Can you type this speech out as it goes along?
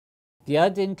The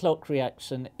Iodine Clock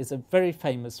reaction is a very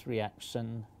famous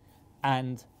reaction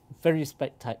and very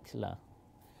spectacular.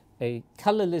 A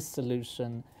colourless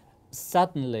solution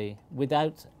suddenly,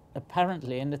 without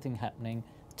apparently anything happening,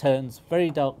 turns very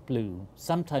dark blue.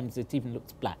 Sometimes it even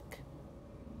looks black.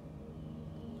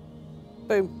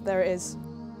 Boom, there it is.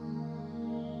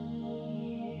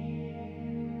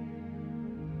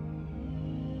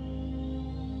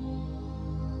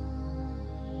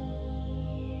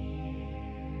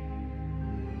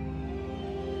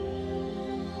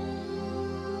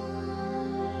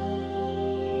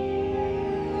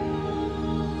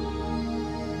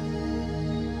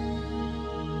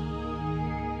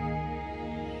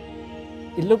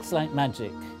 It looks like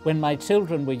magic. When my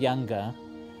children were younger,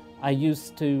 I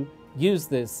used to use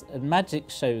this at magic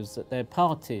shows at their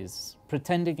parties,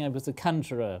 pretending I was a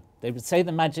conjurer. They would say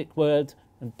the magic word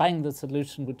and bang, the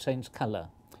solution would change colour.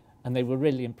 And they were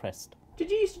really impressed. Did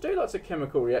you used to do lots of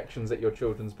chemical reactions at your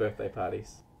children's birthday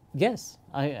parties? Yes,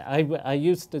 I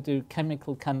used to do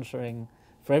chemical conjuring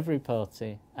for every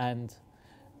party, and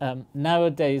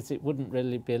nowadays it wouldn't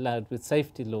really be allowed with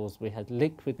safety laws. We had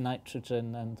liquid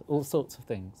nitrogen and all sorts of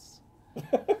things.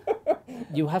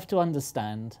 You have to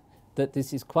understand that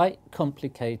this is quite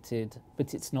complicated,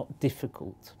 but it's not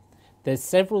difficult. There's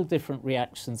several different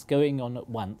reactions going on at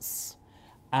once,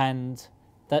 and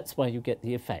that's why you get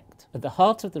the effect. At the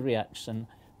heart of the reaction,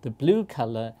 the blue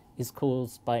colour is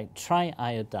caused by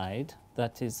triiodide,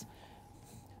 that is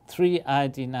 3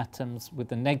 iodine atoms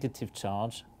with a negative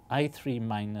charge,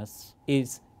 I3-,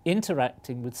 is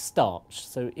interacting with starch.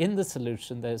 So in the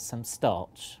solution there's some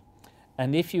starch.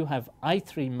 And if you have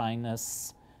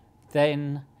I3-,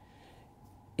 then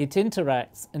it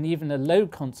interacts, and even a low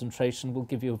concentration will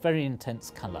give you a very intense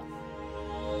colour.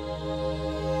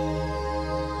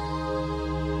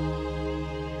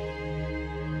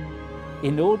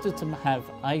 In order to have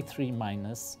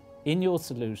I3- in your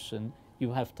solution,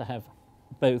 you have to have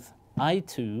both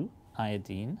I2,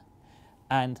 iodine,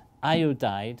 and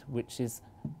iodide, which is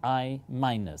I-,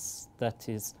 that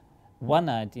is 1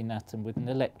 iodine atom with an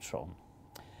electron.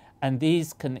 And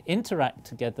these can interact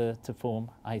together to form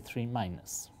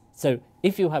I3-. So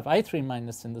if you have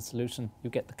I3- in the solution, you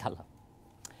get the colour.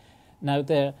 Now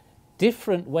there are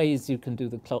different ways you can do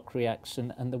the clock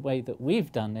reaction, and the way that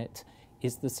we've done it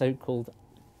is the so-called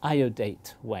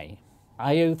iodate way.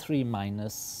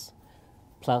 IO3-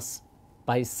 plus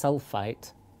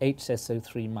bisulfite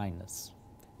HSO3-.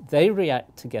 They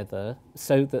react together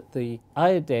so that the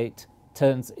iodate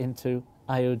turns into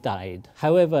iodide.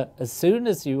 However, as soon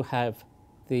as you have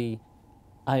the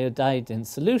iodide in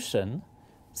solution,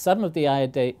 some of the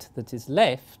iodate that is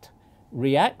left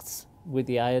reacts with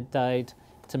the iodide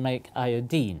to make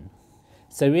iodine.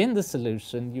 So in the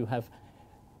solution you have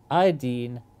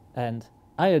iodine and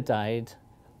iodide,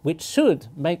 which should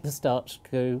make the starch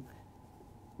go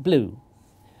blue.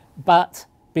 But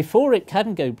before it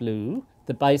can go blue,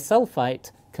 the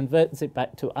bisulfite converts it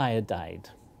back to iodide.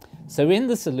 So in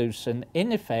the solution,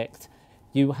 in effect,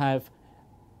 you have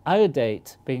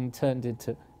iodate being turned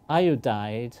into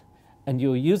iodide, and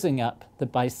you're using up the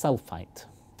bisulfite.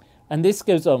 And this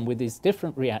goes on with these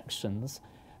different reactions,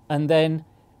 and then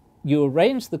you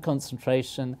arrange the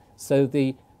concentration so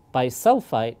the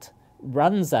bisulfite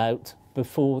runs out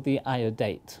before the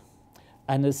iodate.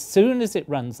 And as soon as it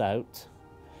runs out,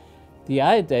 the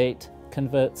iodate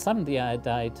converts some of the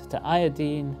iodide to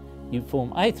iodine, you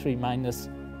form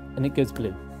I3-, and it goes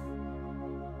blue.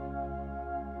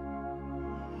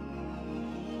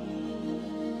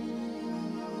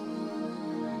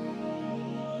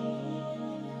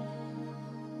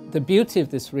 The beauty of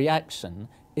this reaction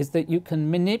is that you can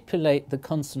manipulate the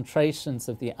concentrations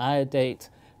of the iodate,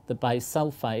 the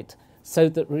bisulfite, so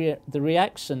that the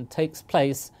reaction takes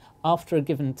place after a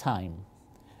given time.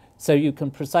 So you can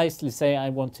precisely say, I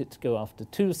want it to go after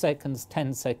 2 seconds,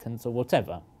 10 seconds, or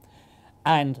whatever.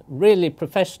 And really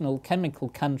professional chemical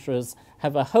conjurers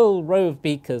have a whole row of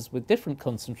beakers with different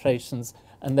concentrations,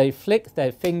 and they flick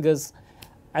their fingers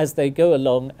as they go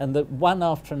along, and that one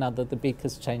after another the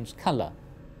beakers change colour.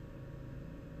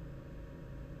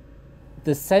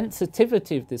 The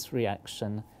sensitivity of this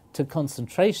reaction to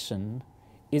concentration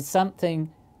is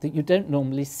something that you don't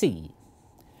normally see.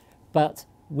 But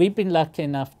we've been lucky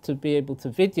enough to be able to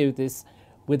video this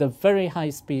with a very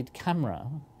high-speed camera,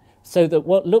 so that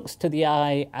what looks to the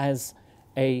eye as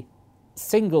a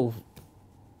single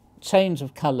change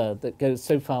of colour that goes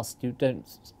so fast you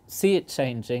don't see it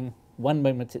changing, one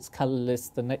moment it's colourless,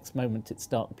 the next moment it's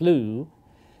dark blue,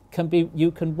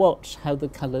 you can watch how the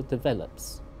colour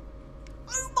develops.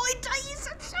 Oh my days,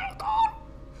 it's so gone!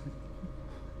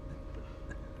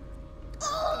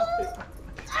 Oh,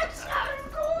 that's so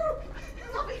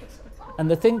And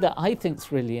the thing that I think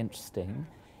is really interesting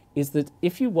is that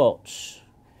if you watch,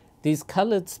 these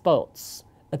coloured spots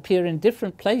appear in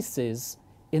different places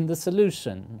in the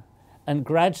solution and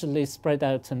gradually spread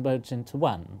out and merge into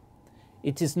one.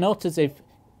 It is not as if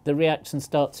the reaction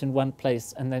starts in one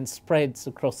place and then spreads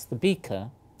across the beaker.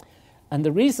 And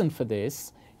the reason for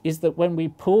this is that when we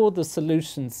pour the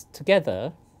solutions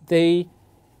together, the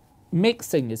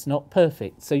mixing is not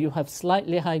perfect. So you have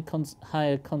slightly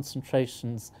higher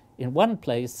concentrations in one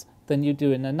place than you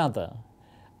do in another.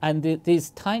 And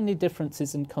these tiny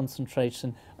differences in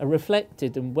concentration are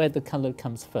reflected in where the colour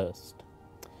comes first.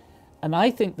 And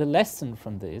I think the lesson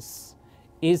from this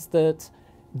is that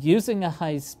using a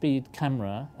high-speed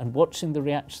camera and watching the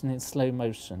reaction in slow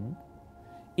motion,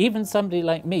 even somebody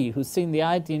like me who's seen the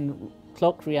iodine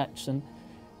clock reaction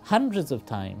hundreds of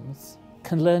times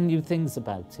can learn new things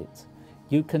about it.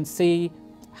 You can see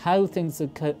how things are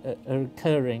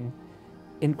occurring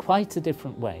in quite a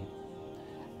different way.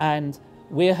 And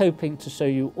we're hoping to show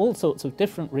you all sorts of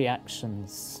different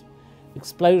reactions,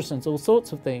 explosions, all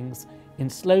sorts of things in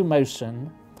slow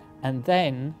motion, and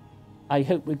then I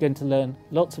hope we're going to learn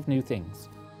lots of new things.